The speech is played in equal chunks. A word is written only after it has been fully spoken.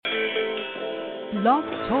Blog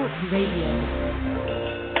Talk Radio.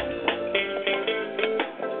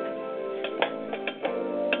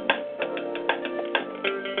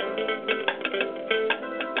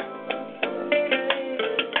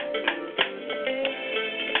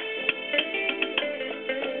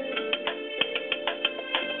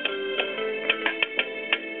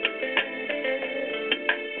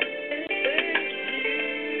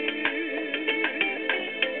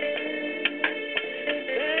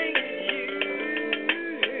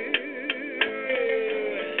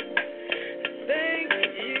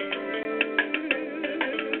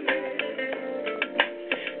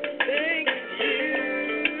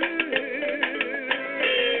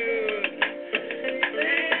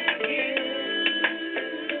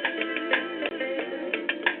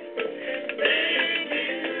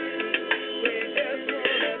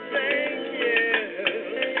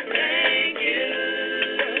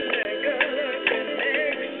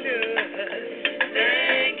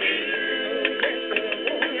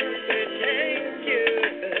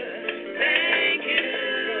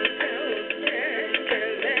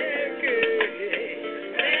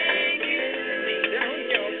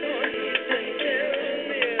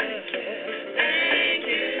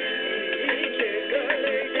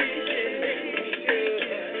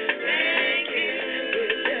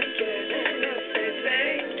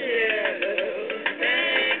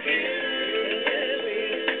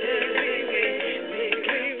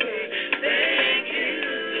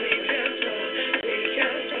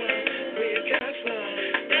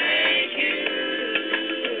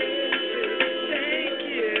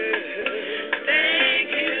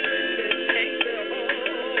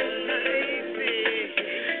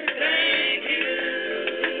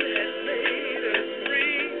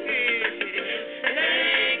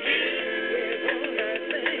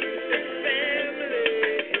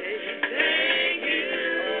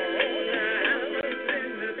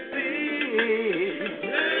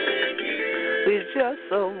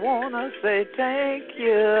 Say thank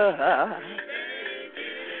you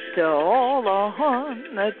to all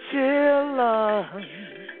the children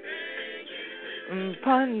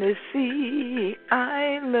upon the sea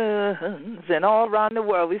islands and all around the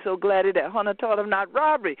world. We're so glad that Hunter taught them not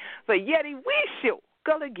robbery, but yet he wish you.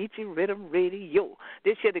 Gullah Geechee Rhythm Radio.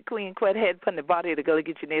 This year the Queen Quet head put the body of the Gullah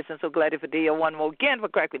Geechee Nation. So glad for day one more again for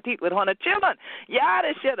Crack with Teeth with Hunter children. Yeah,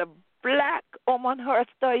 this year the Black Ooman Her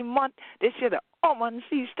Story Month. This year the Ooman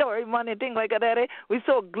Sea Story Month and things like that. We're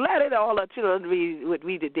so glad that all our children would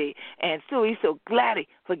read today. And so we're so glad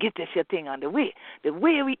for get this year thing on the way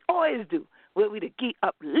we always do, where we to give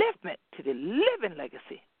upliftment to the living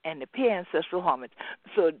legacy and the pay ancestral homage.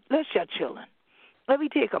 So let's share children. Let me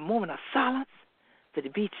take a moment of silence for the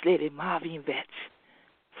Beach Lady Marvin Vetch,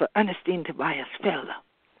 for Ernestine Tobias Felder,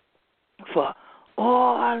 for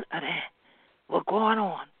all of that what's going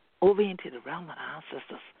on over into the realm of our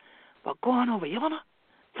ancestors, what's going over yonder,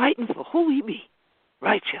 fighting for who we be,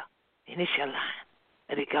 right here in this your line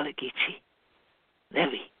of the Gullah Geechee.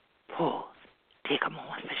 Let me pause, take a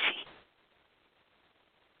moment for she.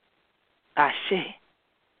 Ashe,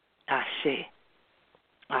 Ashe,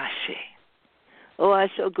 Ashe. Oh, I'm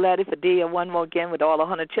so glad for day one more again with all the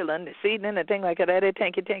 100 children this evening and things like that.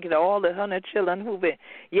 Thank you to all the 100 children who've been,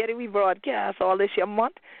 yet we broadcast all this year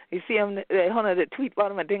month. You see them, the 100 that tweet about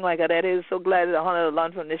them and things like that. It's so glad that the 100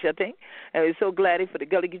 learn from this year thing. And we're so glad for the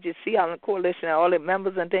Gullah Geechee Sea Island Coalition and all the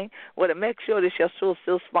members and things. Well, to make sure this year show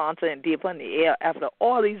still sponsor and deep on the air after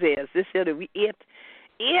all these years. This year that we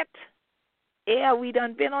air we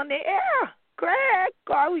done been on the air. Crack,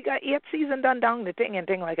 God, we got 8 seasons done down the thing and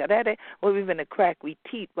thing like that. Well, we've been a crack, we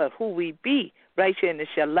teach, but who we be right here in this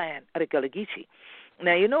land of the Gullah Geechee.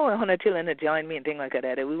 Now, you know, 100 children to join me and thing like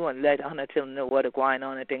that. We want to let 100 children know what's going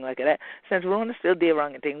on and thing like that. Since we're on the still day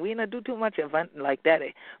wrong and thing, we don't do too much event like that.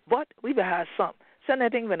 But we've had some. Some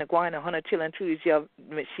of the things been going 100 children through your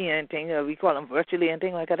machine and thing, we call them virtually and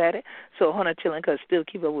thing like that. So 100 children can still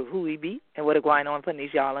keep up with who we be and what's going on from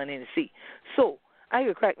these y'all in the sea. So, I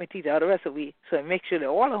could crack my teeth out the rest of the week, so I make sure that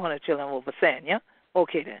all the 100 children will percent, yeah?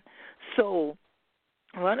 Okay, then. So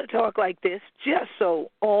I want to talk like this just so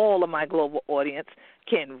all of my global audience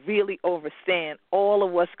can really understand all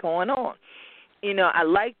of what's going on. You know, I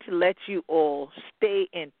like to let you all stay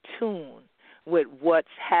in tune with what's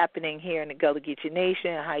happening here in the Gullah Geechee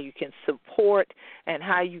Nation, how you can support and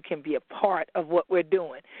how you can be a part of what we're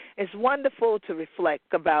doing. It's wonderful to reflect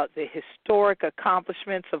about the historic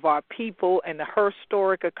accomplishments of our people and the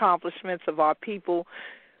historic accomplishments of our people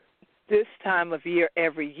this time of year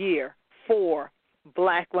every year for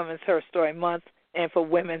Black Women's Her Story Month and for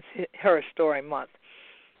Women's Her Story Month.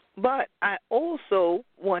 But I also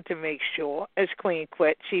want to make sure, as Queen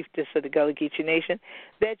Quet, Chiefess of the Gullah Geechee Nation,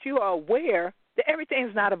 that you are aware that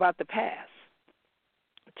everything's not about the past.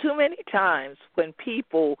 Too many times when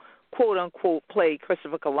people, quote unquote, play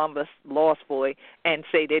Christopher Columbus, Lost Boy, and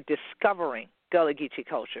say they're discovering Gullah Geechee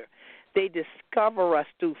culture, they discover us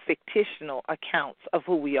through fictional accounts of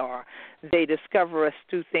who we are. They discover us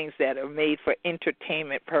through things that are made for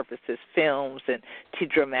entertainment purposes, films and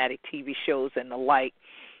dramatic TV shows and the like,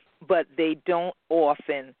 but they don't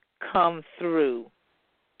often come through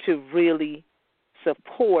to really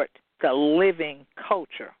support the living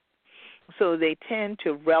culture. So they tend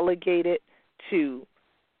to relegate it to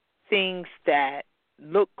things that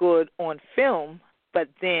look good on film, but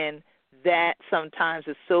then that sometimes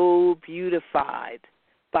is so beautified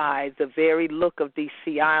by the very look of these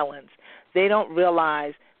sea islands. They don't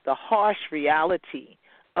realize the harsh reality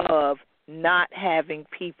of not having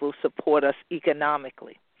people support us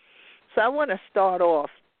economically. So I want to start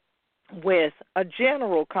off with a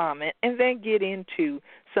general comment and then get into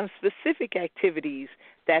some specific activities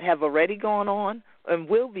that have already gone on and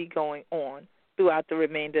will be going on throughout the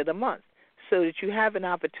remainder of the month, so that you have an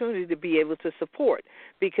opportunity to be able to support.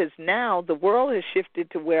 Because now the world has shifted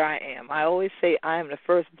to where I am. I always say I am the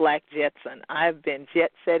first black Jetson. I've been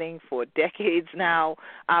jet setting for decades now,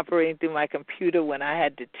 operating through my computer when I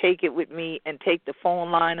had to take it with me and take the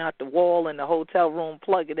phone line out the wall in the hotel room,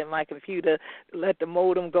 plug it in my computer, let the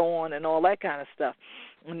modem go on and all that kind of stuff.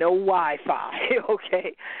 No Wi-Fi,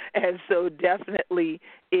 okay? And so definitely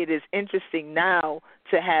it is interesting now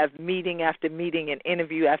to have meeting after meeting and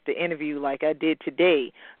interview after interview like I did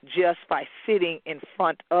today, just by sitting in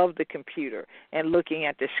front of the computer and looking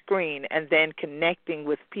at the screen and then connecting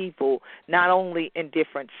with people not only in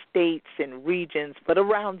different states and regions but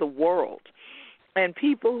around the world, and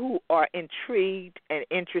people who are intrigued and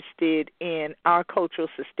interested in our cultural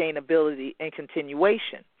sustainability and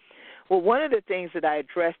continuation. Well, one of the things that I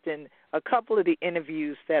addressed in a couple of the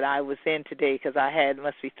interviews that I was in today, because I had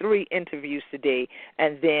must be 3 interviews today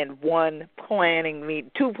and then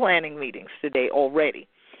two planning meetings today already,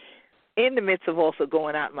 in the midst of also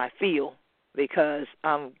going out in my field because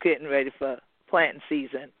I'm getting ready for planting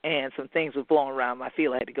season and some things were blowing around my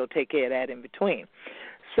field. I had to go take care of that in between.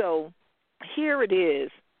 So here it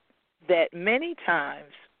is that many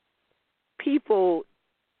times people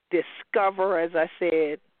discover, as I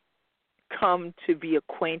said, come to be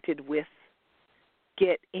acquainted with,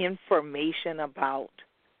 get information about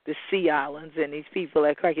the sea islands and these people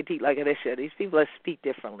that crack a teeth like this, these people that speak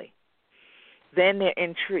differently. Then they're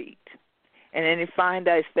intrigued. And then they find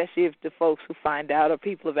out, especially if the folks who find out are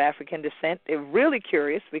people of African descent, they're really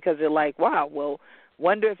curious because they're like, wow, well,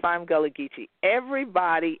 wonder if I'm Gullah Geechee.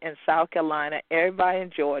 Everybody in South Carolina, everybody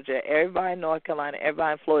in Georgia, everybody in North Carolina,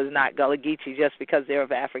 everybody in Florida is not Gullah Geechee just because they're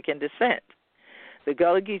of African descent. The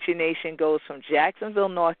Gullah Geechee Nation goes from Jacksonville,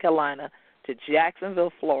 North Carolina to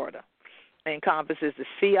Jacksonville, Florida. It encompasses the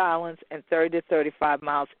Sea Islands and 30 to 35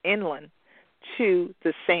 miles inland to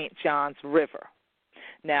the St. Johns River.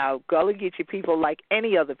 Now, Gullah Geechee people, like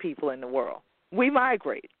any other people in the world, we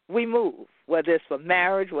migrate, we move, whether it's for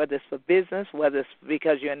marriage, whether it's for business, whether it's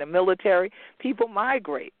because you're in the military, people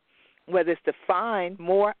migrate, whether it's to find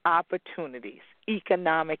more opportunities,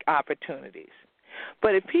 economic opportunities.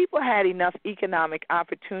 But if people had enough economic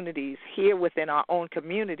opportunities here within our own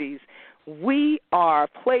communities, we are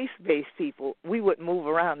place-based people. We wouldn't move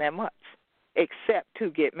around that much except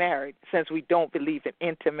to get married, since we don't believe in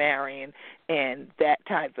intermarrying and that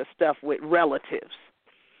type of stuff with relatives.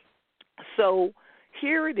 So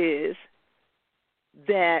here it is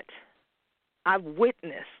that I've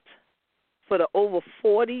witnessed for the over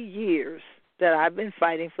 40 years that I've been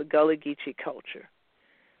fighting for Gullah Geechee culture,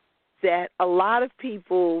 that a lot of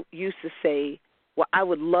people used to say, well, I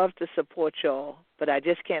would love to support y'all, but I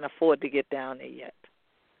just can't afford to get down there yet.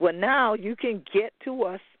 Well, now you can get to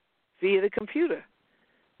us via the computer.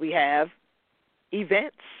 We have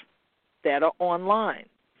events that are online,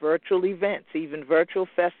 virtual events, even virtual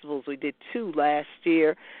festivals. We did 2 last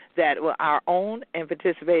year that were our own and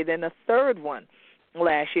participated in a 3rd one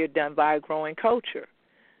last year done by Growing Culture.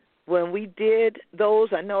 When we did those,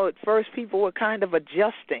 I know at first people were kind of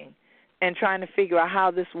adjusting and trying to figure out how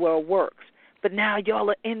this world works. But now y'all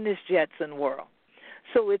are in this Jetson world.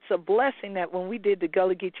 So it's a blessing that when we did the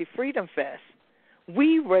Gullah Geechee Freedom Fest,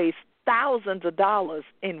 we raised thousands of dollars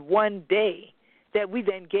in one day that we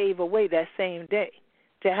then gave away that same day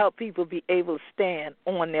to help people be able to stand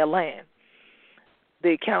on their land.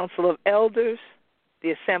 The Council of Elders,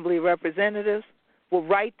 the Assembly of Representatives were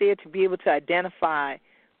right there to be able to identify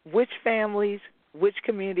which families, which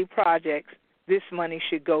community projects this money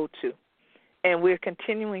should go to. And we're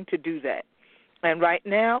continuing to do that. And right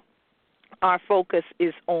now, our focus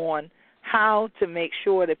is on how to make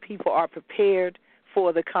sure that people are prepared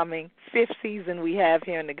for the coming fifth season we have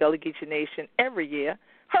here in the Gullah Geechee Nation every year,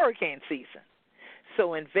 hurricane season.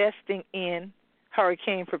 So investing in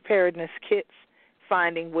hurricane preparedness kits,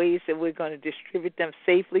 finding ways that we're going to distribute them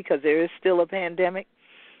safely because there is still a pandemic,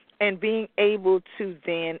 and being able to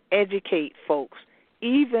then educate folks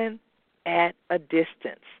even at a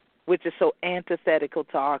distance, which is so antithetical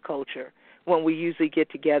to our culture when we usually get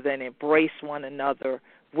together and embrace one another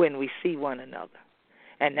when we see one another.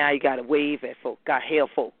 And now you got to wave at folk, got hail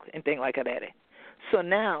folk, and things like that. So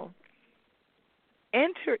now,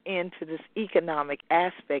 enter into this economic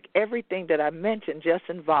aspect. Everything that I mentioned just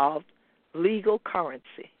involved legal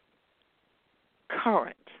currency,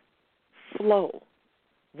 current, flow.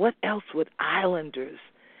 What else would islanders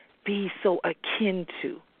be so akin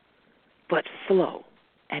to but flow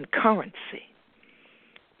and currency?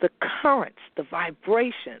 The currents, the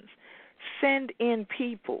vibrations, send in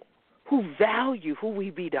people who value who we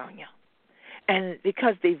be down here. And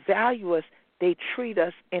because they value us, they treat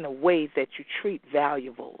us in a way that you treat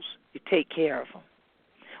valuables. You take care of them.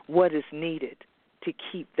 What is needed to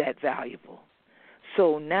keep that valuable?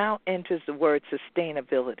 So now enters the word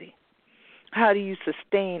sustainability. How do you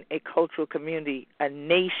sustain a cultural community, a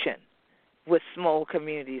nation with small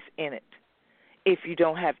communities in it, if you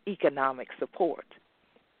don't have economic support?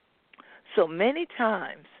 So many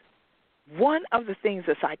times, one of the things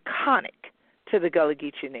that's iconic to the Gullah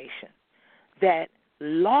Geechee Nation that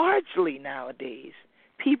largely nowadays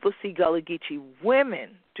people see Gullah Geechee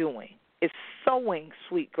women doing is sewing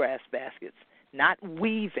sweetgrass baskets, not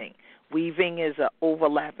weaving. Weaving is an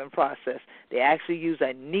overlapping process. They actually use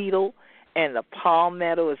a needle, and the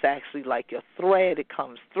palmetto is actually like your thread. It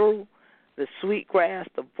comes through the sweetgrass,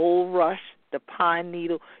 the bulrush, the pine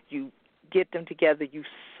needle. You get them together, you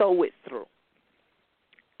sew it through.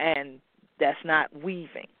 And that's not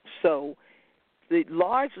weaving. So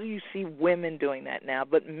largely you see women doing that now,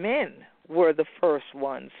 but men were the first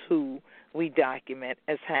ones who we document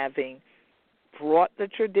as having brought the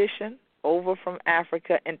tradition over from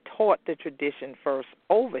Africa and taught the tradition first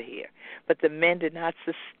over here. But the men did not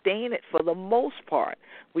sustain it for the most part.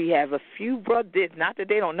 We have a few brothers, not that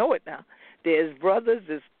they don't know it now. There's brothers,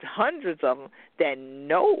 there's hundreds of them that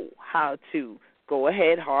know how to go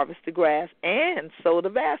ahead, harvest the grass, and sew the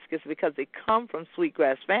baskets because they come from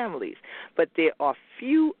sweetgrass families. But there are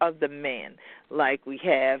few of the men, like we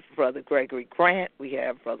have Brother Gregory Grant, we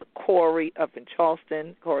have Brother Corey up in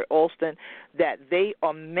Charleston, Corey Alston, that they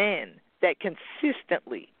are men that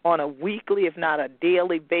consistently, on a weekly, if not a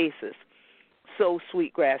daily basis, sew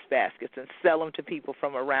sweetgrass baskets and sell them to people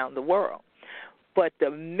from around the world. But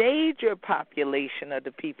the major population of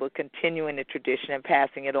the people continuing the tradition and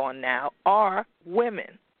passing it on now are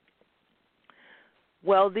women.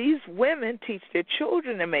 Well, these women teach their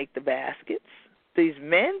children to make the baskets. These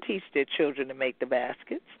men teach their children to make the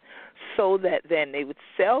baskets so that then they would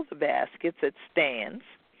sell the baskets at stands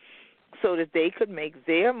so that they could make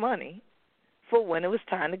their money for when it was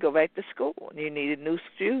time to go back to school. You needed new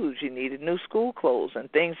shoes, you needed new school clothes and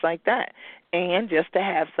things like that, and just to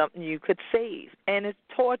have something you could save. And it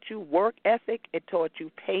taught you work ethic, it taught you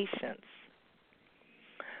patience.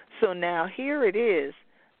 So now here it is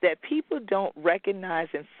that people don't recognize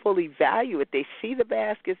and fully value it. They see the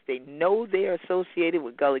baskets, they know they're associated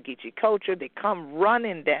with Gullah Geechee culture, they come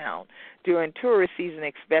running down during tourist season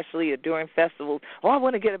especially, or during festivals, oh, I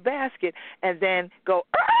want to get a basket, and then go,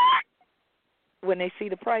 when they see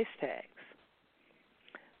the price tags.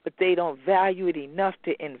 But they don't value it enough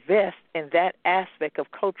to invest in that aspect of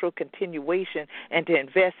cultural continuation and to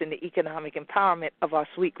invest in the economic empowerment of our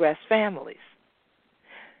sweetgrass families.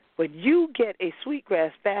 When you get a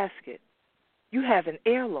sweetgrass basket, you have an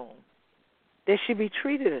heirloom that should be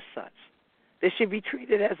treated as such. That should be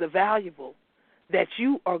treated as a valuable that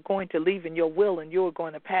you are going to leave in your will and you're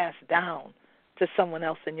going to pass down to someone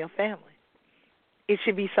else in your family. It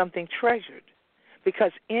should be something treasured,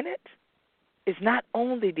 because in it is not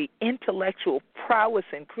only the intellectual prowess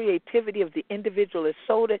and creativity of the individual that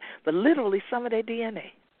sold it, but literally some of their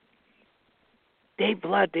DNA. Their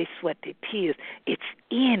blood, their sweat, their tears, it's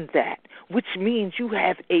in that, which means you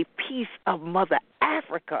have a piece of Mother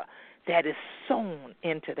Africa that is sewn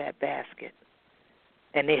into that basket,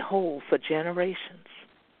 and they hold for generations.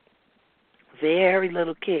 Very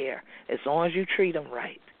little care, as long as you treat them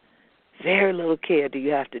right. Very little care do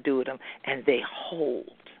you have to do with them, and they hold.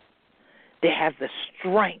 They have the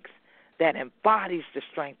strength that embodies the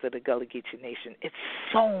strength of the Gullah Geechee Nation. It's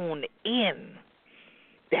sewn in,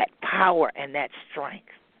 that power and that strength,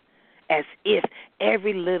 as if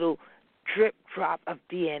every little drip drop of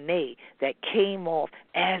DNA that came off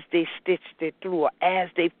as they stitched it through, or as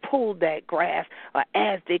they pulled that grass, or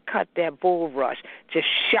as they cut that bulrush, just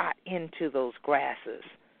shot into those grasses.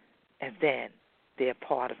 And then they're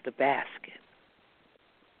part of the basket.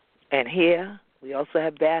 And here we also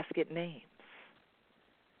have basket names.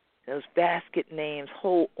 Those basket names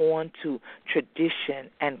hold on to tradition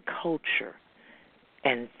and culture.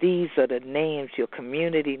 And these are the names your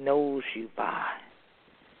community knows you by,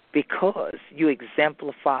 because you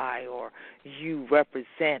exemplify or you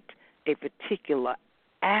represent a particular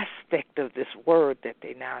aspect of this word that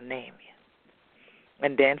they now name you.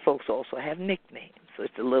 And then folks also have nicknames, so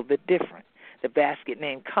it's a little bit different. The basket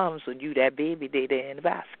name comes when you that baby day there in the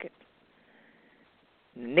basket.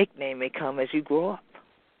 The nickname may come as you grow up.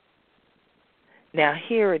 Now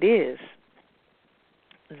here it is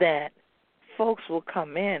that folks will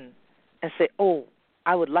come in and say, oh,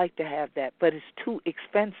 I would like to have that, but it's too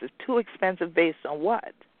expensive. Too expensive based on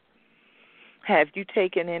what? Have you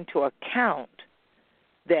taken into account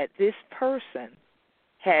that this person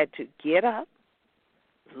had to get up,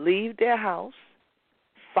 leave their house,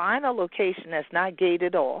 find a location that's not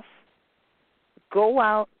gated off, go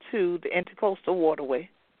out to the Intercoastal Waterway,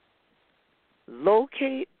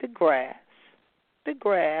 locate the grass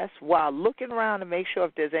while looking around to make sure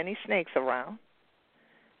if there's any snakes around,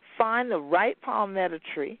 find the right palmetto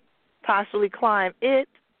tree, possibly climb it,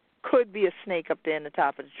 could be a snake up there in the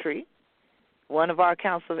top of the tree. One of our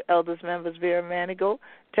Council of Elders members, Vera Manigo,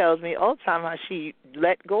 tells me all the time how she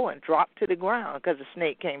let go and dropped to the ground because a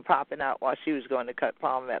snake came popping out while she was going to cut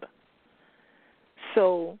palmetto.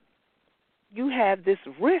 So you have this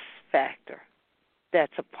risk factor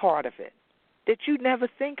that's a part of it that you never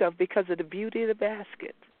think of because of the beauty of the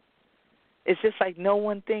basket. It's just like no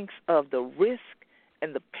one thinks of the risk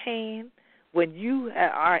and the pain when you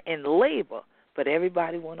are in labor, but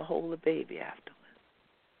everybody want to hold a baby afterwards.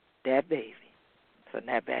 That baby from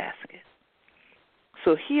that basket.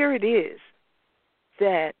 So here it is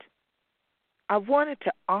that I wanted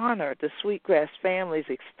to honor the sweetgrass families,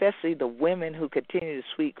 especially the women who continue the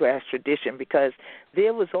sweetgrass tradition, because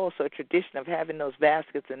there was also a tradition of having those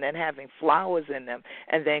baskets and then having flowers in them,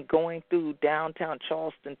 and then going through downtown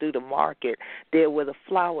Charleston through the market. There were the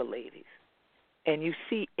flower ladies. And you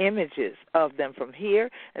see images of them from here,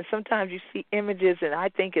 and sometimes you see images, and I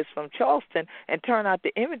think it's from Charleston, and turn out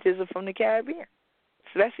the images are from the Caribbean,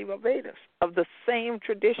 especially Barbados, of the same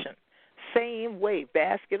tradition, same way,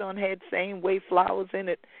 basket on head, same way, flowers in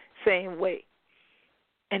it, same way.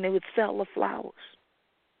 And they would sell the flowers.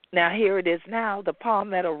 Now here it is now, the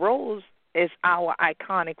palmetto rose is our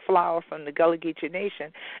iconic flower from the Gullah Geechee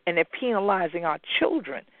Nation, and they're penalizing our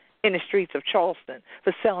children in the streets of Charleston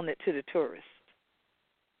for selling it to the tourists,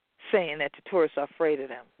 saying that the tourists are afraid of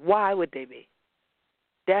them. Why would they be?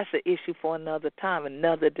 That's an issue for another time,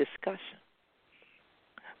 another discussion.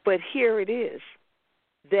 But here it is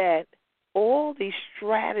that all these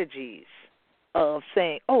strategies of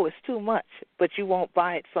saying, oh, it's too much, but you won't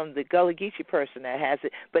buy it from the Gullah Geechee person that has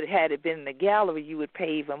it, but had it been in the gallery, you would pay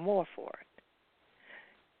even more for it.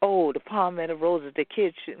 Oh, the palmetto roses, the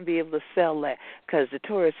kids shouldn't be able to sell that because the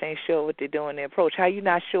tourists ain't sure what they're doing in their approach. How you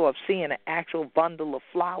not sure of seeing an actual bundle of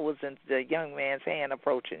flowers in the young man's hand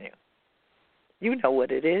approaching you? You know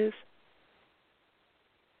what it is.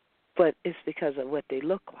 But it's because of what they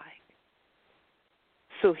look like.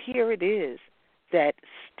 So here it is that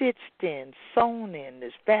stitched in, sewn in,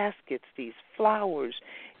 these baskets, these flowers,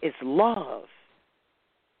 is love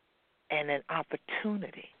and an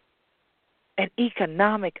opportunity, an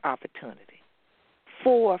economic opportunity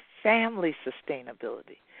for family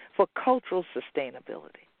sustainability, for cultural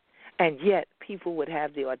sustainability. And yet people would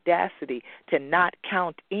have the audacity to not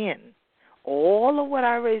count in all of what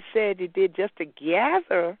I already said you did just to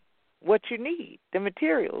gather what you need, the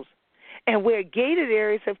materials. And where gated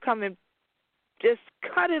areas have come and just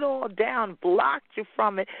cut it all down, blocked you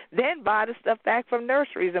from it, then buy the stuff back from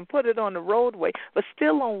nurseries and put it on the roadway, but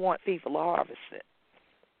still don't want people to harvest it.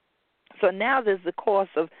 So now there's the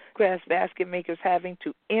cost of grass basket makers having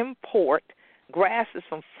to import grasses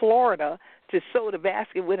from Florida to sew the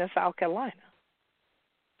basket with in South Carolina.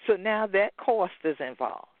 So now that cost is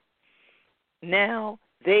involved. Now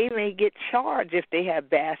they may get charged if they have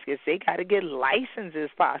baskets. They got to get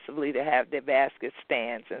licenses possibly to have their basket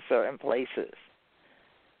stands in certain places.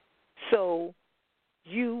 So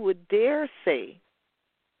you would dare say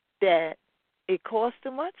that it costs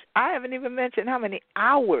too much? I haven't even mentioned how many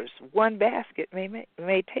hours one basket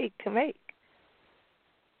may take to make.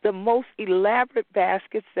 The most elaborate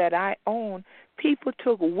baskets that I own, people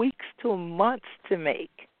took weeks to months to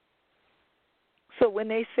make. So when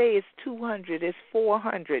they say it's $200, it's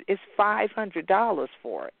 $400, it's $500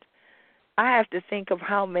 for it, I have to think of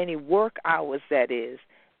how many work hours that is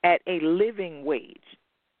at a living wage,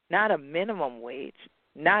 not a minimum wage,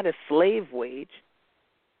 not a slave wage.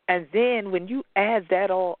 And then when you add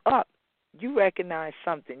that all up, you recognize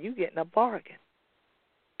something. You're getting a bargain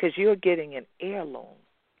because you're getting an heirloom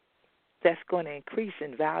that's going to increase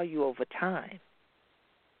in value over time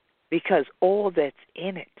because all that's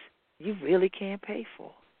in it, you really can't pay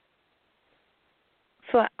for.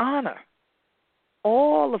 So I honor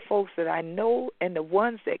all the folks that I know and the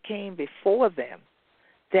ones that came before them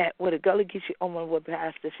that with a Gullah Geechee Ooman would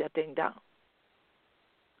pass to shut thing down.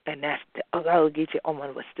 And that's the Gullah Geechee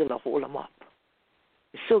Ooman would still hold them up.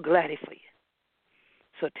 We're so glad for you.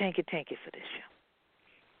 So thank you for this show.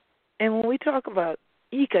 And when we talk about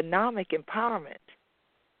economic empowerment,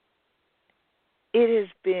 it has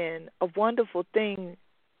been a wonderful thing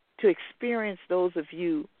to experience those of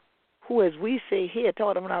you who, as we say here,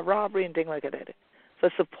 taught them about robbery and things like that, to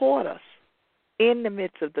support us in the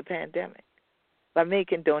midst of the pandemic by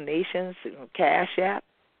making donations, Cash App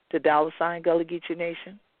to $ Gullah Geechee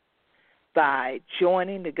Nation, by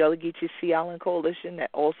joining the Gullah Geechee Sea Island Coalition that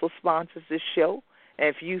also sponsors this show. And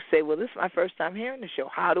if you say, well, this is my first time hearing the show,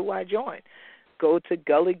 how do I join? Go to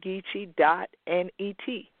gullahgeechee.net,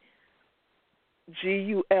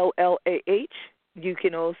 GULLAH. You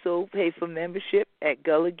can also pay for membership at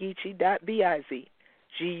gullahgeechee.biz,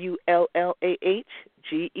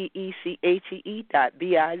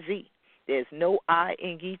 GULLAHGEECHEE.biz. There's no I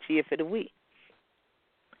in Geechee for the we.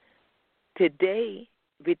 Today,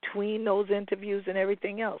 between those interviews and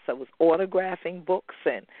everything else, I was autographing books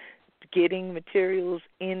and getting materials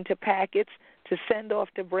into packets to send off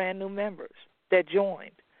to brand new members that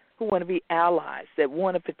joined, who want to be allies, that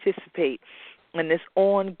want to participate in this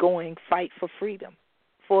ongoing fight for freedom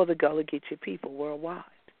for the Gullah Geechee people worldwide,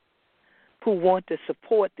 who want to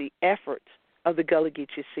support the efforts of the Gullah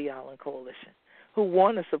Geechee Sea Island Coalition, who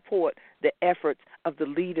want to support the efforts of the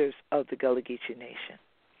leaders of the Gullah Geechee Nation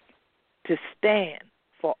to stand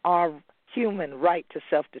for our human right to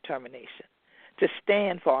self-determination, to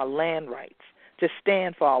stand for our land rights, to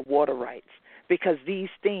stand for our water rights, because these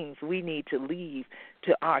things we need to leave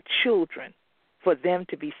to our children for them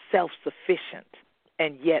to be self-sufficient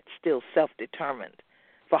and yet still self-determined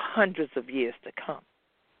for hundreds of years to come.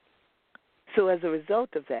 So as a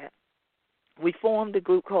result of that, we formed a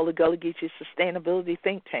group called the Gullah Geechee Sustainability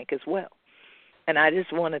Think Tank as well. And I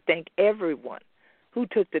just want to thank everyone who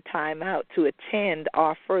took the time out to attend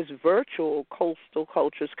our first virtual Coastal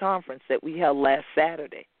Cultures Conference that we held last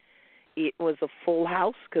Saturday. It was a full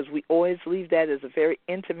house because we always leave that as a very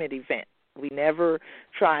intimate event. We never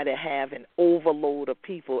try to have an overload of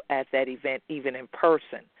people at that event, even in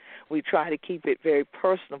person. We try to keep it very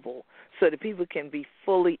personable so that people can be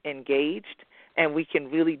fully engaged and we can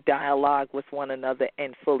really dialogue with one another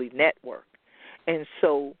and fully network. And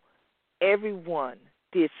so everyone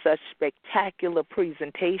did such spectacular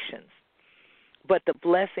presentations. But the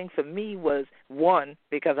blessing for me was, one,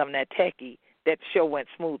 because I'm that techie, that show went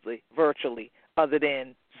smoothly, virtually, other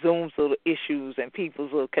than Zoom's little issues and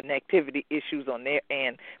people's little connectivity issues on their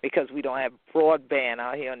end because we don't have broadband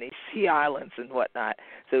out here on these sea islands and whatnot.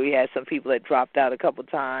 So we had some people that dropped out a couple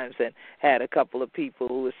times and had a couple of people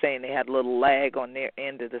who were saying they had a little lag on their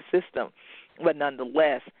end of the system. But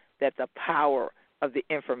nonetheless, that the power of the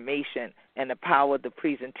information and the power of the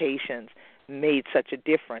presentations made such a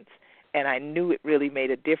difference. And I knew it really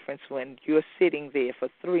made a difference when you're sitting there for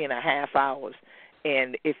 3.5 hours,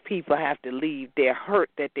 and if people have to leave, they're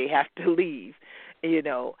hurt that they have to leave, you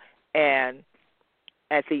know. And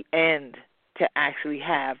at the end, to actually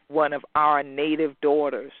have one of our native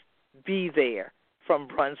daughters be there from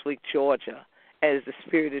Brunswick, Georgia, as the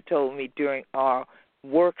Spirit had told me during our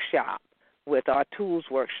workshop, with our tools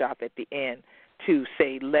workshop at the end, to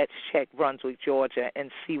say, let's check Brunswick, Georgia, and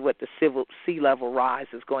see what the sea level rise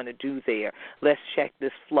is going to do there. Let's check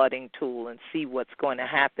this flooding tool and see what's going to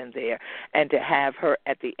happen there. And to have her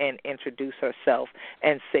at the end introduce herself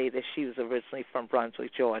and say that she was originally from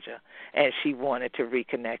Brunswick, Georgia, and she wanted to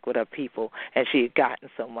reconnect with her people, and she had gotten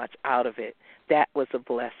so much out of it. That was a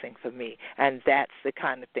blessing for me. And that's the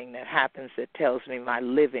kind of thing that happens that tells me my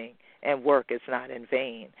living and work is not in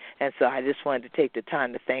vain. And so I just wanted to take the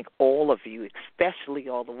time to thank all of you, especially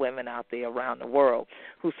all the women out there around the world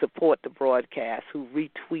who support the broadcast, who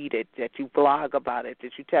retweet it, that you blog about it,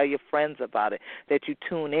 that you tell your friends about it, that you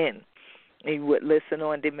tune in. You would listen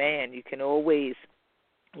on demand. You can always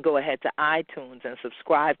go ahead to iTunes and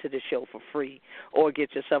subscribe to the show for free, or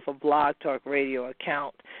get yourself a Blog Talk Radio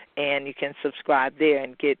account, and you can subscribe there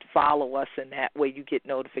and follow us, and that way you get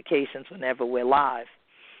notifications whenever we're live.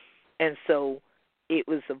 And so it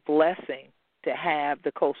was a blessing to have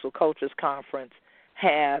the Coastal Cultures Conference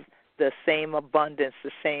have the same abundance,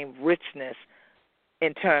 the same richness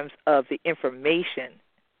in terms of the information,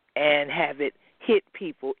 and have it hit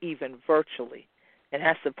people even virtually. And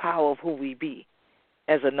that's the power of who we be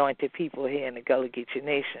as anointed people here in the Gullah Geechee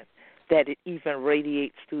Nation, that it even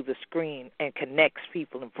radiates through the screen and connects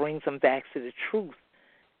people and brings them back to the truth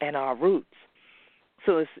and our roots.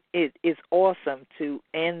 So it is awesome to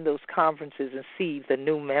end those conferences and see the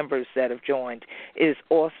new members that have joined. It is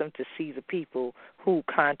awesome to see the people who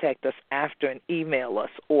contact us after and email us,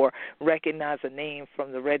 or recognize a name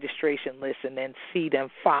from the registration list and then see them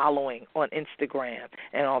following on Instagram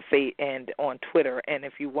and on Twitter. And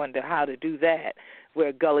if you wonder how to do that,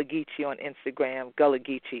 we're Gullah Geechee on Instagram, Gullah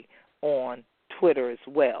Geechee on Twitter as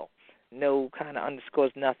well. No kind of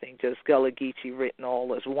underscores, nothing, just Gullah Geechee written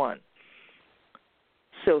all as one.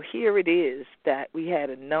 So here it is that we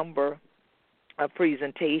had a number of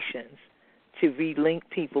presentations to relink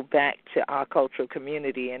people back to our cultural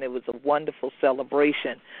community, and it was a wonderful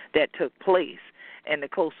celebration that took place. And the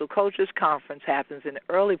Coastal Cultures Conference happens in the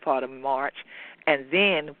early part of March, and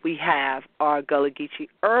then we have our Gullah Geechee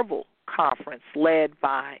Herbal Conference led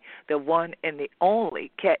by the one and the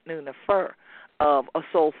only Ketnu Nefer of A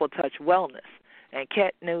Soulful Touch Wellness. And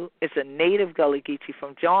Ketnu is a native Gullah Geechee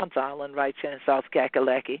from Johns Island, right here in South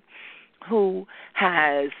Kakalaki, who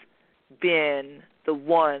has been the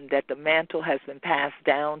one that the mantle has been passed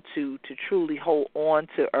down to truly hold on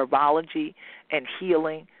to herbology and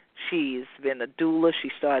healing. She's been a doula.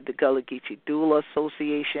 She started the Gullah Geechee Doula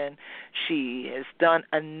Association. She has done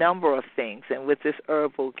a number of things. And with this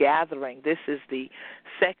herbal gathering, this is the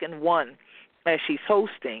second one that she's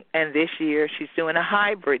hosting. And this year she's doing a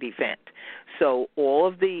hybrid event. So all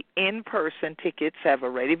of the in-person tickets have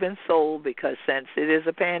already been sold, because since it is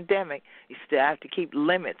a pandemic, you still have to keep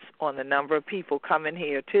limits on the number of people coming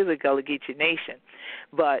here to the Gullah Geechee Nation.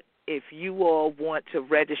 But if you all want to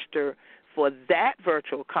register for that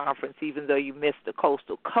virtual conference, even though you missed the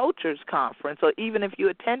Coastal Cultures Conference, or even if you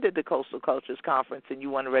attended the Coastal Cultures Conference and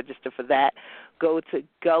you want to register for that, go to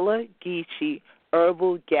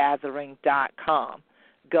GullahGeecheeHerbalGathering.com.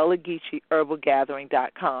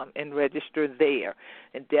 GullahGeecheeHerbalGathering.com and register there.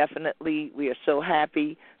 And definitely we are so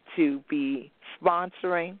happy to be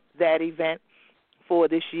sponsoring that event for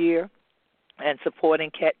this year and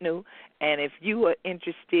supporting Ketnu. And if you are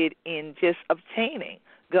interested in just obtaining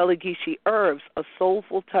Gullah Geechee herbs, A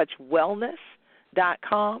Soulful Touch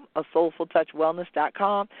Wellness.com,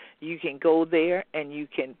 ASoulfulTouchWellness.com. You can go there and you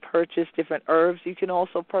can purchase different herbs. You can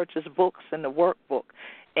also purchase books in the workbook,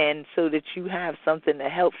 and so that you have something that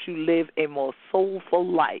helps you live a more soulful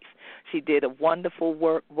life. She did a wonderful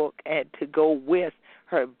workbook and to go with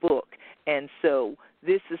her book. And so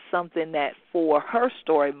this is something that for her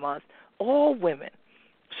story month, all women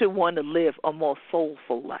should want to live a more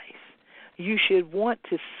soulful life. You should want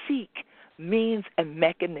to seek means and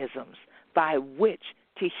mechanisms by which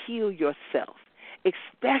to heal yourself,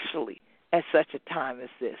 especially at such a time as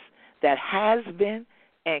this, that has been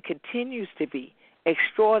and continues to be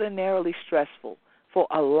extraordinarily stressful for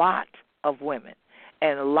a lot of women.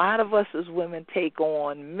 And a lot of us as women take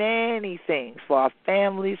on many things for our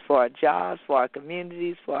families, for our jobs, for our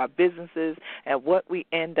communities, for our businesses, and what we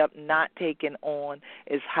end up not taking on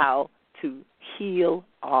is how to heal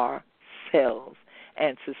ourselves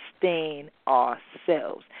and sustain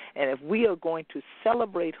ourselves. And if we are going to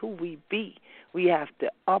celebrate who we be, we have to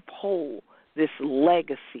uphold this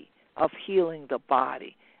legacy of healing the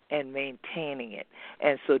body and maintaining it.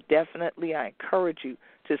 And so definitely I encourage you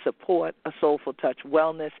to support A Soulful Touch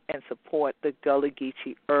Wellness and support the Gullah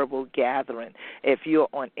Geechee Herbal Gathering. If you're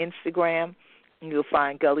on Instagram, you'll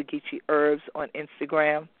find Gullah Geechee Herbs on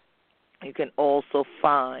Instagram. You can also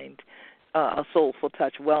find A Soulful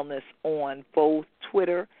Touch Wellness on both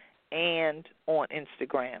Twitter and on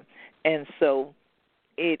Instagram. And so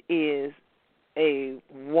it is a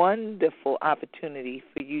wonderful opportunity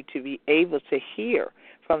for you to be able to hear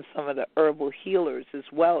from some of the herbal healers as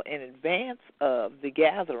well in advance of the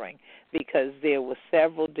gathering, because there were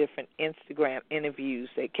several different Instagram interviews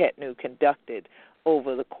that Ketnu conducted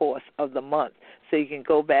over the course of the month. So you can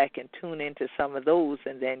go back and tune into some of those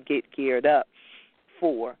and then get geared up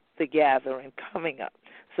for the gathering coming up.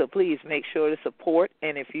 So please make sure to support.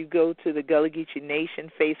 And if you go to the Gullah Geechee Nation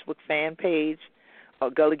Facebook fan page, or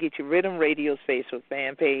Gullah Geechee Rhythm Radio's Facebook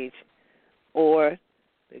fan page, or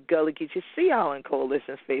the Gullah Geechee Sea Island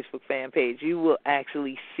Coalition's Facebook fan page, you will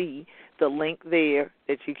actually see the link there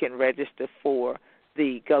that you can register for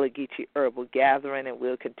the Gullah Geechee Herbal Gathering, and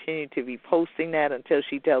we'll continue to be posting that until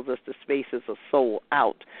she tells us the spaces are sold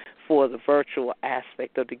out for the virtual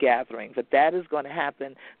aspect of the gathering. But that is going to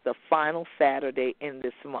happen the final Saturday in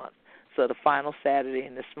this month. So the final Saturday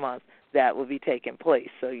in this month, that will be taking place.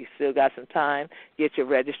 So you still got some time. Get your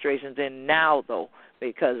registrations in now, though,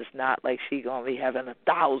 because it's not like she's going to be having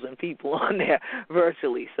 1,000 people on there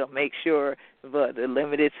virtually. So make sure the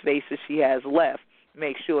limited spaces she has left,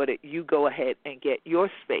 make sure that you go ahead and get your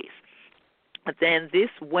space. But then this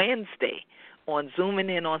Wednesday on Zooming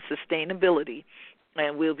In on Sustainability,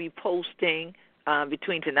 and we'll be posting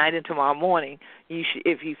between tonight and tomorrow morning.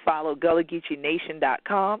 If you follow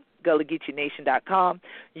GullahGeecheeNation.com,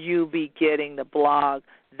 you'll be getting the blog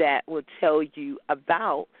that will tell you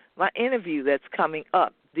about my interview that's coming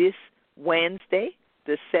up this Wednesday,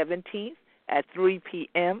 the 17th at 3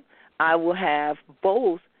 p.m. I will have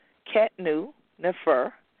both Ketnu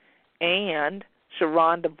Nefer and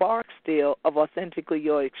Sharonda Barksdale of Authentically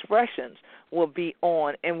Your Expressions will be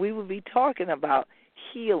on, and we will be talking about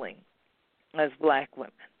healing as black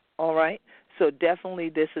women, all right? So definitely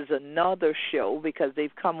this is another show because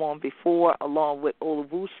they've come on before along with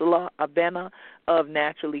Olubusala Abena of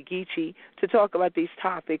Naturally Geechee to talk about these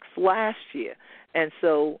topics last year. And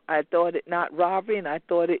so I thought it not robbery, and I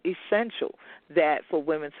thought it essential that for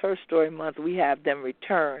Women's Her Story Month we have them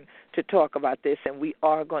return to talk about this, and we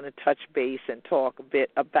are going to touch base and talk a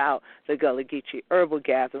bit about the Gullah Geechee Herbal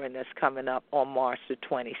Gathering that's coming up on March the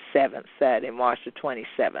 27th, Saturday, March the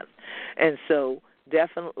 27th. And so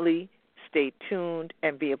definitely stay tuned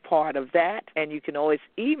and be a part of that. And you can always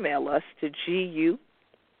email us to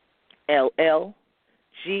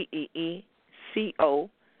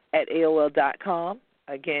GULLGEECO@AOL.com.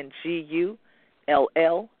 Again,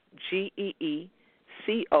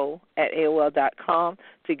 GULLGEECO@AOL.com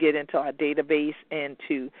to get into our database and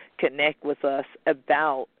to connect with us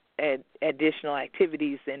about additional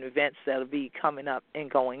activities and events that will be coming up and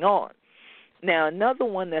going on. Now, another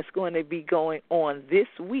one that's going to be going on this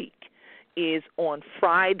week is on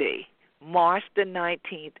Friday, March the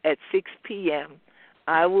 19th at 6 p.m.,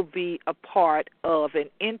 I will be a part of an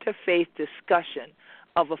interfaith discussion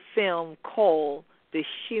of a film called The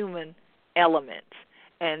Human Element.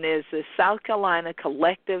 And there's a South Carolina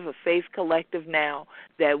collective, a faith collective now,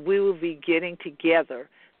 that we will be getting together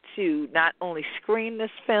to not only screen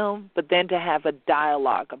this film, but then to have a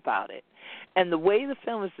dialogue about it. And the way the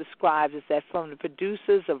film is described is that from the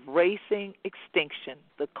producers of Racing Extinction,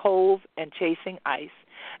 The Cove, and Chasing Ice,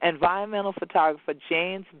 environmental photographer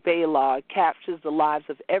James Baylard captures the lives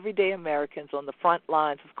of everyday Americans on the front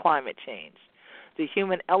lines of climate change. The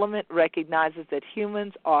Human Element recognizes that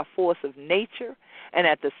humans are a force of nature, and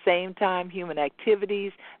at the same time, human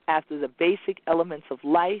activities after the basic elements of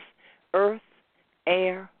life, earth,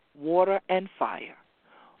 air, water, and fire.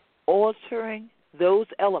 Altering those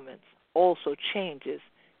elements also changes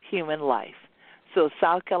human life. So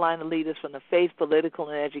South Carolina leaders from the faith, political,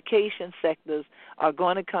 and education sectors are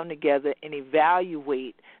going to come together and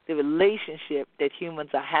evaluate the relationship that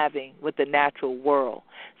humans are having with the natural world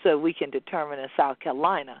so we can determine in South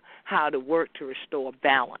Carolina how to work to restore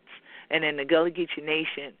balance. And in the Gullah Geechee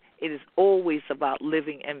Nation, it is always about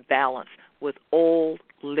living in balance with all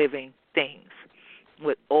living things,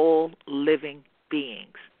 with all living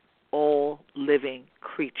beings, all living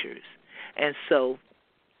creatures. And so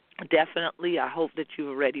definitely I hope that you've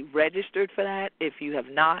already registered for that. If you have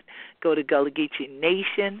not, go to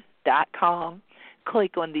GullahGeecheeNation.com,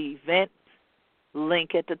 click on the event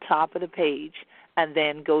link at the top of the page, and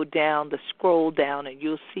then go down, scroll down, and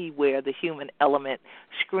you'll see where the Human Element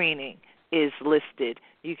screening is listed.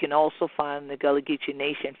 You can also find the Gullah Geechee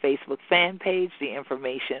Nation Facebook fan page, the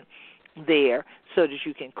information there, so that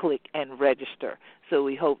you can click and register. So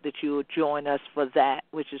we hope that you will join us for that,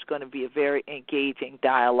 which is going to be a very engaging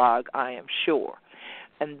dialogue, I am sure.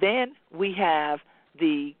 And then we have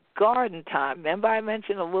the garden time. Remember I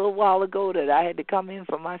mentioned a little while ago that I had to come in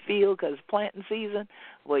from my field because it's planting season?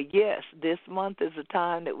 Well, yes, this month is the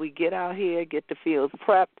time that we get out here, get the fields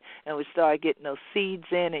prepped, and we start getting those seeds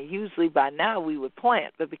in, and usually by now we would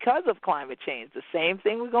plant. But because of climate change, the same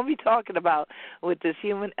thing we're going to be talking about with this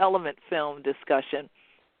Human Element film discussion,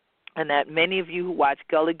 and that many of you who watch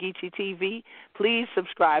Gullah Geechee TV, please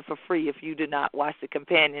subscribe for free if you do not watch the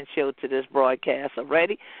companion show to this broadcast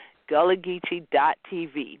already.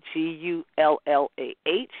 GullahGeechee.tv,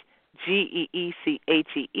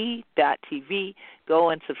 GullahGeechee.tv. Go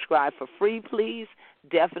and subscribe for free, please,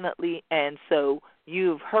 definitely. And so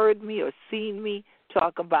you've heard me or seen me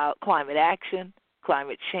talk about climate action,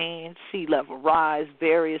 climate change, sea level rise,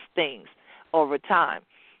 various things over time.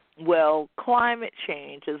 Well, climate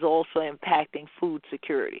change is also impacting food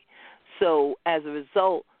security. So as a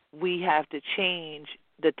result, we have to change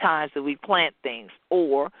the times that we plant things,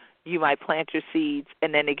 or you might plant your seeds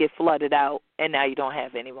and then they get flooded out and now you don't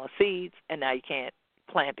have any more seeds and now you can't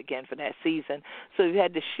plant again for that season. So we've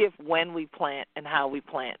had to shift when we plant and how we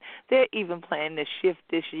plant. They're even planning to shift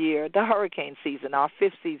this year the hurricane season, our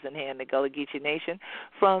fifth season here in the Gullah Geechee Nation,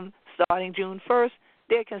 from starting June 1st.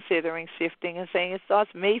 They're considering shifting and saying it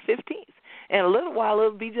starts May 15th. In a little while,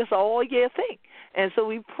 it'll be just an all-year thing. And so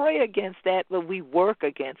we pray against that, but we work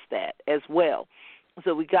against that as well.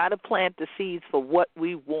 So we got to plant the seeds for what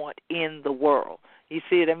we want in the world. You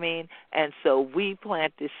see what I mean? And so we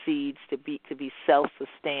plant the seeds to be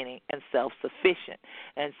self-sustaining and self-sufficient.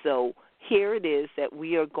 And so here it is that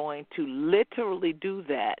we are going to literally do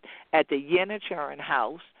that at the Yenichurin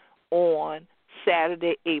House on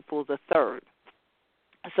Saturday, April the 3rd.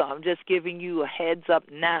 So I'm just giving you a heads up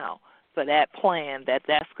now for that plan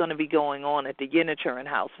that's going to be going on at the Yenichurin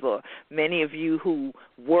House. For many of you who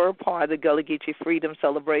were part of the Gullah Geechee Freedom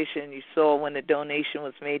Celebration, you saw when the donation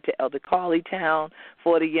was made to Elder Carleytown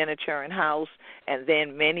for the Yenichurin House, and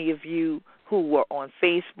then many of you who were on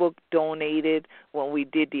Facebook donated when we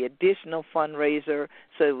did the additional fundraiser.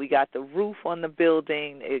 So we got the roof on the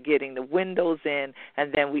building, getting the windows in,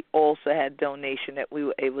 and then we also had donation that we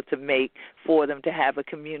were able to make for them to have a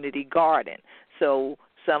community garden. So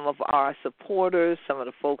some of our supporters, some of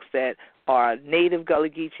the folks that are native Gullah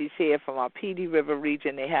Geechees here from our PD River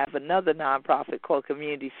region, they have another nonprofit called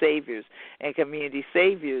Community Saviors, and Community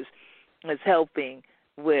Saviors is helping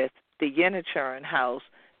with the Yenichurin House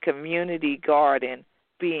community garden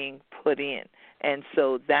being put in. And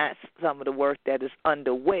so that's some of the work that is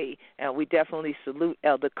underway, and we definitely salute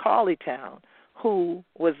Elder Carleytown, who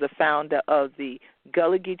was the founder of the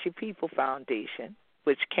Gullah Geechee People Foundation,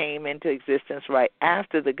 which came into existence right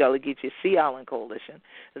after the Gullah Geechee Sea Island Coalition.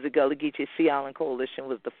 The Gullah Geechee Sea Island Coalition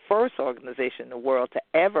was the first organization in the world to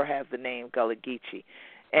ever have the name Gullah Geechee.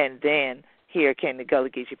 And then here came the Gullah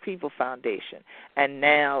Geechee People Foundation. And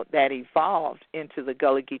now that evolved into the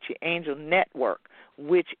Gullah Geechee Angel Network,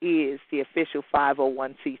 which is the official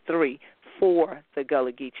 501c3 for the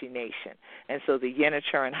Gullah Geechee Nation. And so the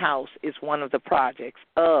Yenichurin House is one of the projects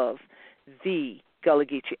of the Gullah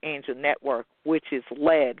Geechee Angel Network, which is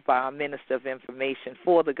led by our Minister of Information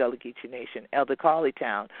for the Gullah Geechee Nation, Elder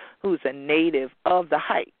Carleytown, who's a native of the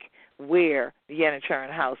Hike, where the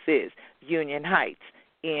Yenichurin House is, Union Heights,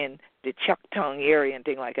 in the Chuktung area and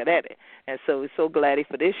things like that. And so we're so glad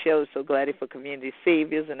for this show, so glad for Community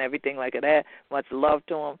Saviors and everything like that. Much love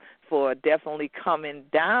to them for definitely coming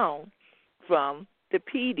down from the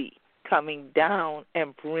PD, coming down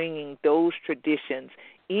and bringing those traditions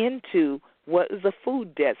into what is a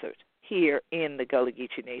food desert here in the Gullah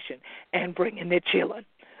Geechee Nation and bringing the children.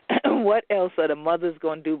 What else are the mothers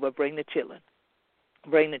going to do but bring the children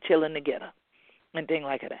together and things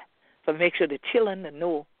like that? For make sure the children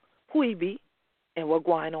know who we be and what's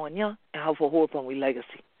going on here and how to hold on we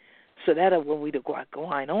legacy. So that is when we go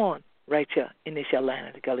going on right here in this land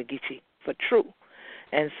of the Gullah Geechee for true.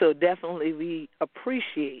 And so definitely we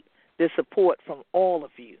appreciate the support from all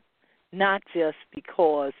of you, not just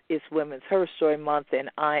because it's Women's Her Story Month and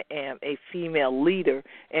I am a female leader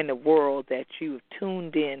in the world that you've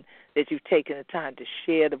tuned in, that you've taken the time to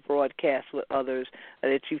share the broadcast with others,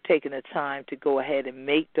 that you've taken the time to go ahead and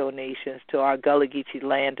make donations to our Gullah Geechee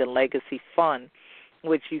Land and Legacy Fund,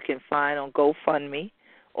 which you can find on GoFundMe,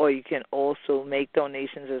 or you can also make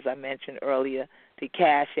donations, as I mentioned earlier. The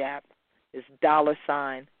Cash App is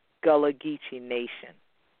 $ Gullah Geechee Nation,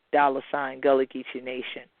 $ Gullah Geechee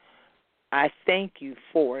Nation. I thank you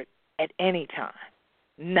for it at any time,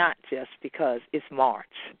 not just because it's March,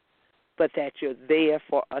 but that you're there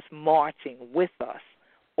for us, marching with us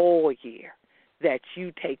all year, that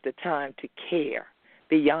you take the time to care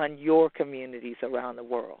beyond your communities around the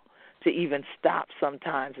world, to even stop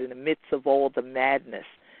sometimes in the midst of all the madness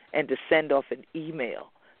and to send off an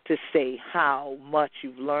email to say how much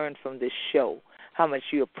you've learned from this show, how much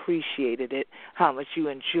you appreciated it, how much you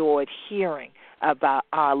enjoyed hearing about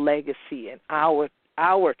our legacy and our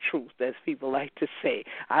truth, as people like to say.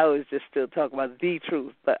 I always just still talk about the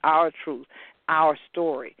truth, but our truth, our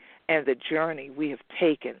story, and the journey we have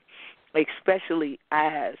taken, especially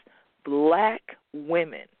as black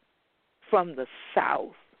women from the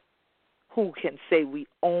South who can say we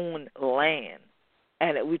own land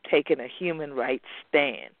and that we've taken a human rights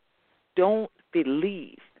stand. Don't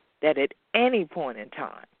believe that at any point in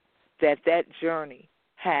time that journey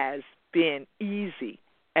has been easy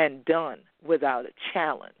and done without a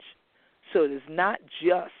challenge. So it is not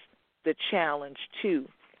just the challenge to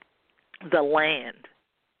the land.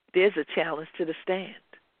 There's a challenge to the stand.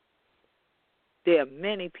 There are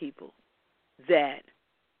many people that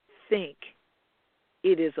think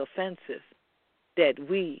it is offensive that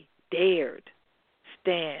we dared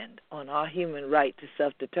stand on our human right to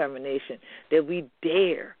self-determination, that we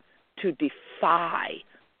dare to defy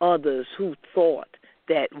others who thought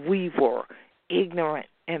that we were ignorant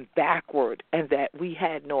and backward and that we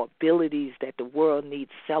had no abilities that the world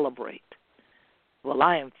needs celebrate. Well,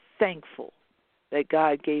 I am thankful that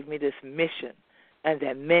God gave me this mission and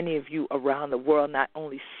that many of you around the world not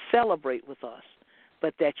only celebrate with us,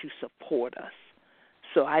 but that you support us.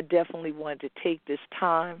 So I definitely wanted to take this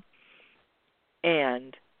time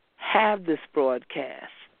and have this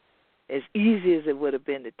broadcast as easy as it would have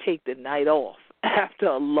been to take the night off after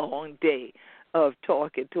a long day of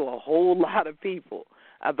talking to a whole lot of people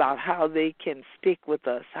about how they can stick with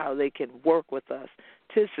us, how they can work with us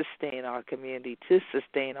to sustain our community, to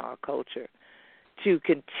sustain our culture, to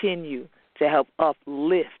continue to help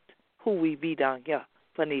uplift who we be down here,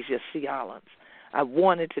 Phoenicia Sea Islands. I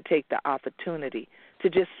wanted to take the opportunity to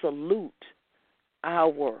just salute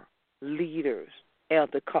our leaders,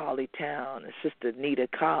 Elder Carly Town and Sister Nita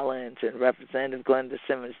Collins and Representative Glenda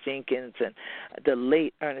Simmons Jenkins and the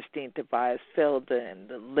late Ernestine Tobias Felder and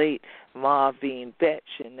the late Marvine Betch,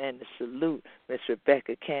 and then to salute Miss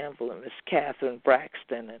Rebecca Campbell and Miss Catherine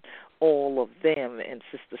Braxton and all of them, and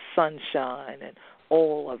Sister Sunshine and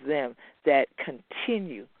all of them that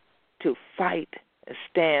continue to fight and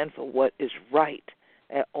stand for what is right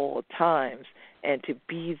at all times and to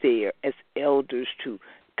be there as elders to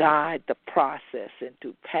guide the process and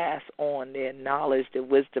to pass on their knowledge, their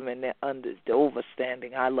wisdom, and their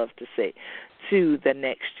overstanding, I love to say, to the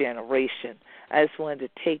next generation. I just wanted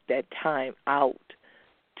to take that time out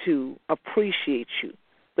to appreciate you,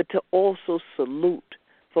 but to also salute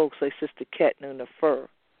folks like Sister Ketna Nefer,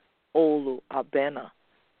 Olu Abena,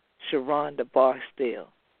 Sharonda Barksdale,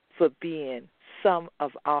 for being some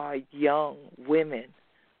of our young women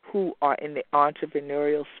who are in the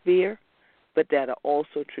entrepreneurial sphere, but that are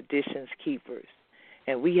also traditions keepers.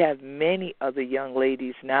 And we have many other young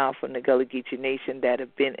ladies now from the Gullah Geechee Nation that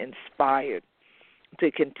have been inspired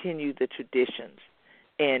to continue the traditions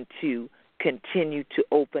and to continue to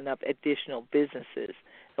open up additional businesses.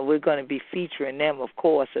 And we're going to be featuring them, of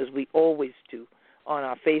course, as we always do, on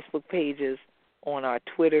our Facebook pages, on our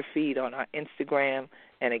Twitter feed, on our Instagram.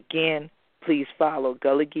 And again, please follow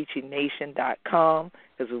GullahGeecheeNation.com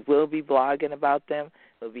because we will be blogging about them.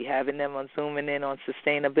 We'll be having them on Zooming in on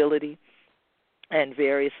sustainability and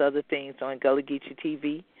various other things on Gullah Geechee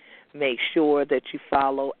TV. Make sure that you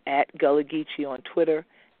follow at Gullah Geechee on Twitter,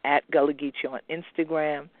 at Gullah Geechee on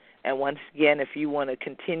Instagram. And once again, if you want to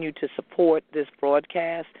continue to support this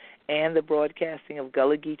broadcast and the broadcasting of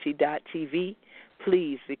GullahGeechee.tv,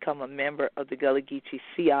 please become a member of the Gullah Geechee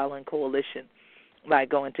Sea Island Coalition by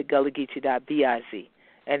going to GullahGeechee.biz.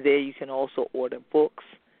 And there you can also order books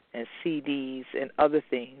and CDs and other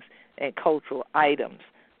things and cultural items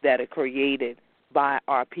that are created by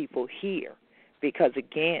our people here. Because,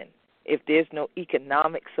 again, if there's no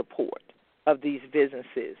economic support of these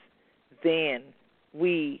businesses, then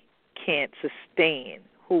we can't sustain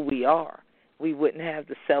who we are. We wouldn't have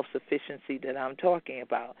the self-sufficiency that I'm talking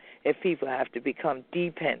about if people have to become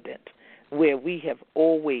dependent, where we have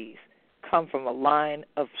always come from a line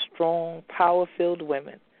of strong, power-filled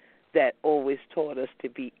women that always taught us to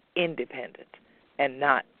be independent and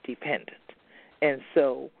not dependent. And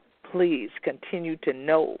so please continue to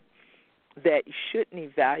know that you shouldn't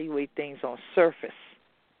evaluate things on surface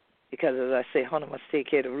because, as I say, hunter must take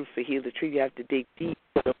care of the root for heal the tree. You have to dig deep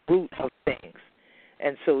to the root of things.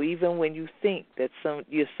 And so even when you think that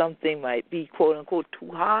something might be, quote-unquote,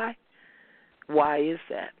 too high, why is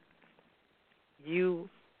that? You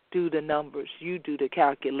do the numbers. You do the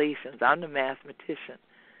calculations. I'm the mathematician.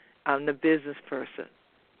 I'm the business person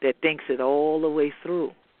that thinks it all the way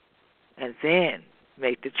through and then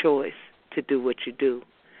make the choice to do what you do.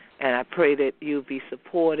 And I pray that you'll be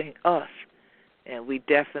supporting us, and we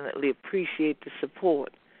definitely appreciate the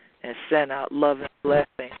support and send out love and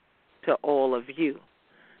blessing to all of you.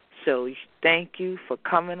 So thank you for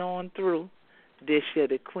coming on through. This year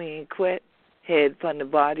the Queen Quet, head from the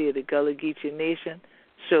body of the Gullah Geechee Nation.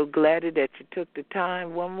 So glad that you took the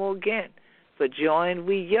time one more again for joining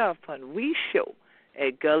we up on we show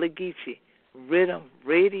at Gullah Geechee Rhythm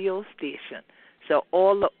Radio Station. So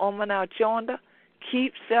all the Ooman out yonder,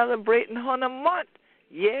 keep celebrating on a month.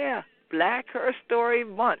 Yeah, Black Her Story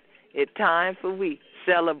Month. It's time for we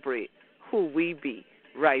celebrate who we be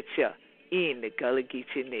right here in the Gullah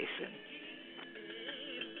Geechee Nation.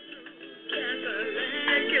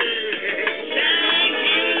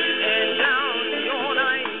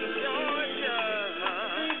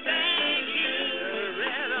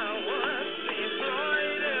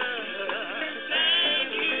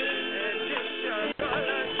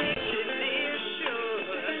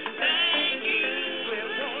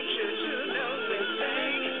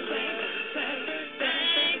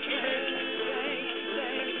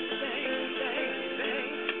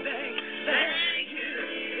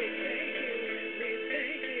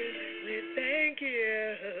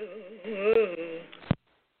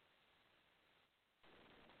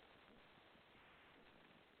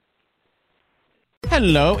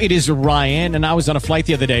 Hello, it is Ryan, and I was on a flight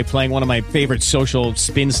the other day playing one of my favorite social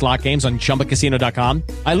spin slot games on ChumbaCasino.com.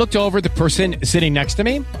 I looked over at the person sitting next to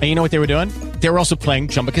me, and you know what they were doing? They were also playing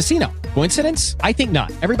Chumba Casino. Coincidence? I think not.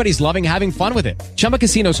 Everybody's loving having fun with it. Chumba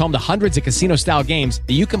Casino is home to hundreds of casino-style games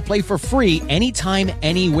that you can play for free anytime,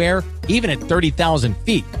 anywhere, even at 30,000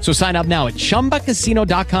 feet. So sign up now at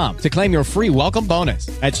ChumbaCasino.com to claim your free welcome bonus.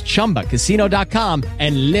 That's ChumbaCasino.com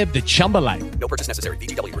and live the Chumba life. No purchase necessary.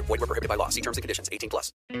 VGW. Void where prohibited by law. See terms and conditions.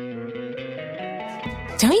 18+.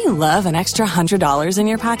 Don't you love an extra $100 in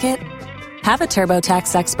your pocket? Have a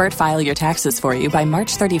TurboTax expert file your taxes for you by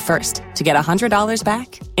March 31st to get $100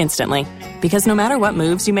 back instantly. Because no matter what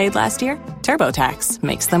moves you made last year, TurboTax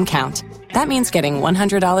makes them count. That means getting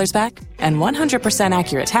 $100 back and 100%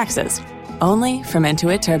 accurate taxes, only from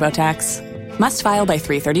Intuit TurboTax. Must file by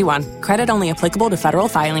 3/31. Credit only applicable to federal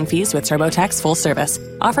filing fees with TurboTax full service.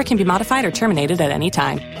 Offer can be modified or terminated at any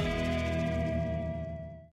time.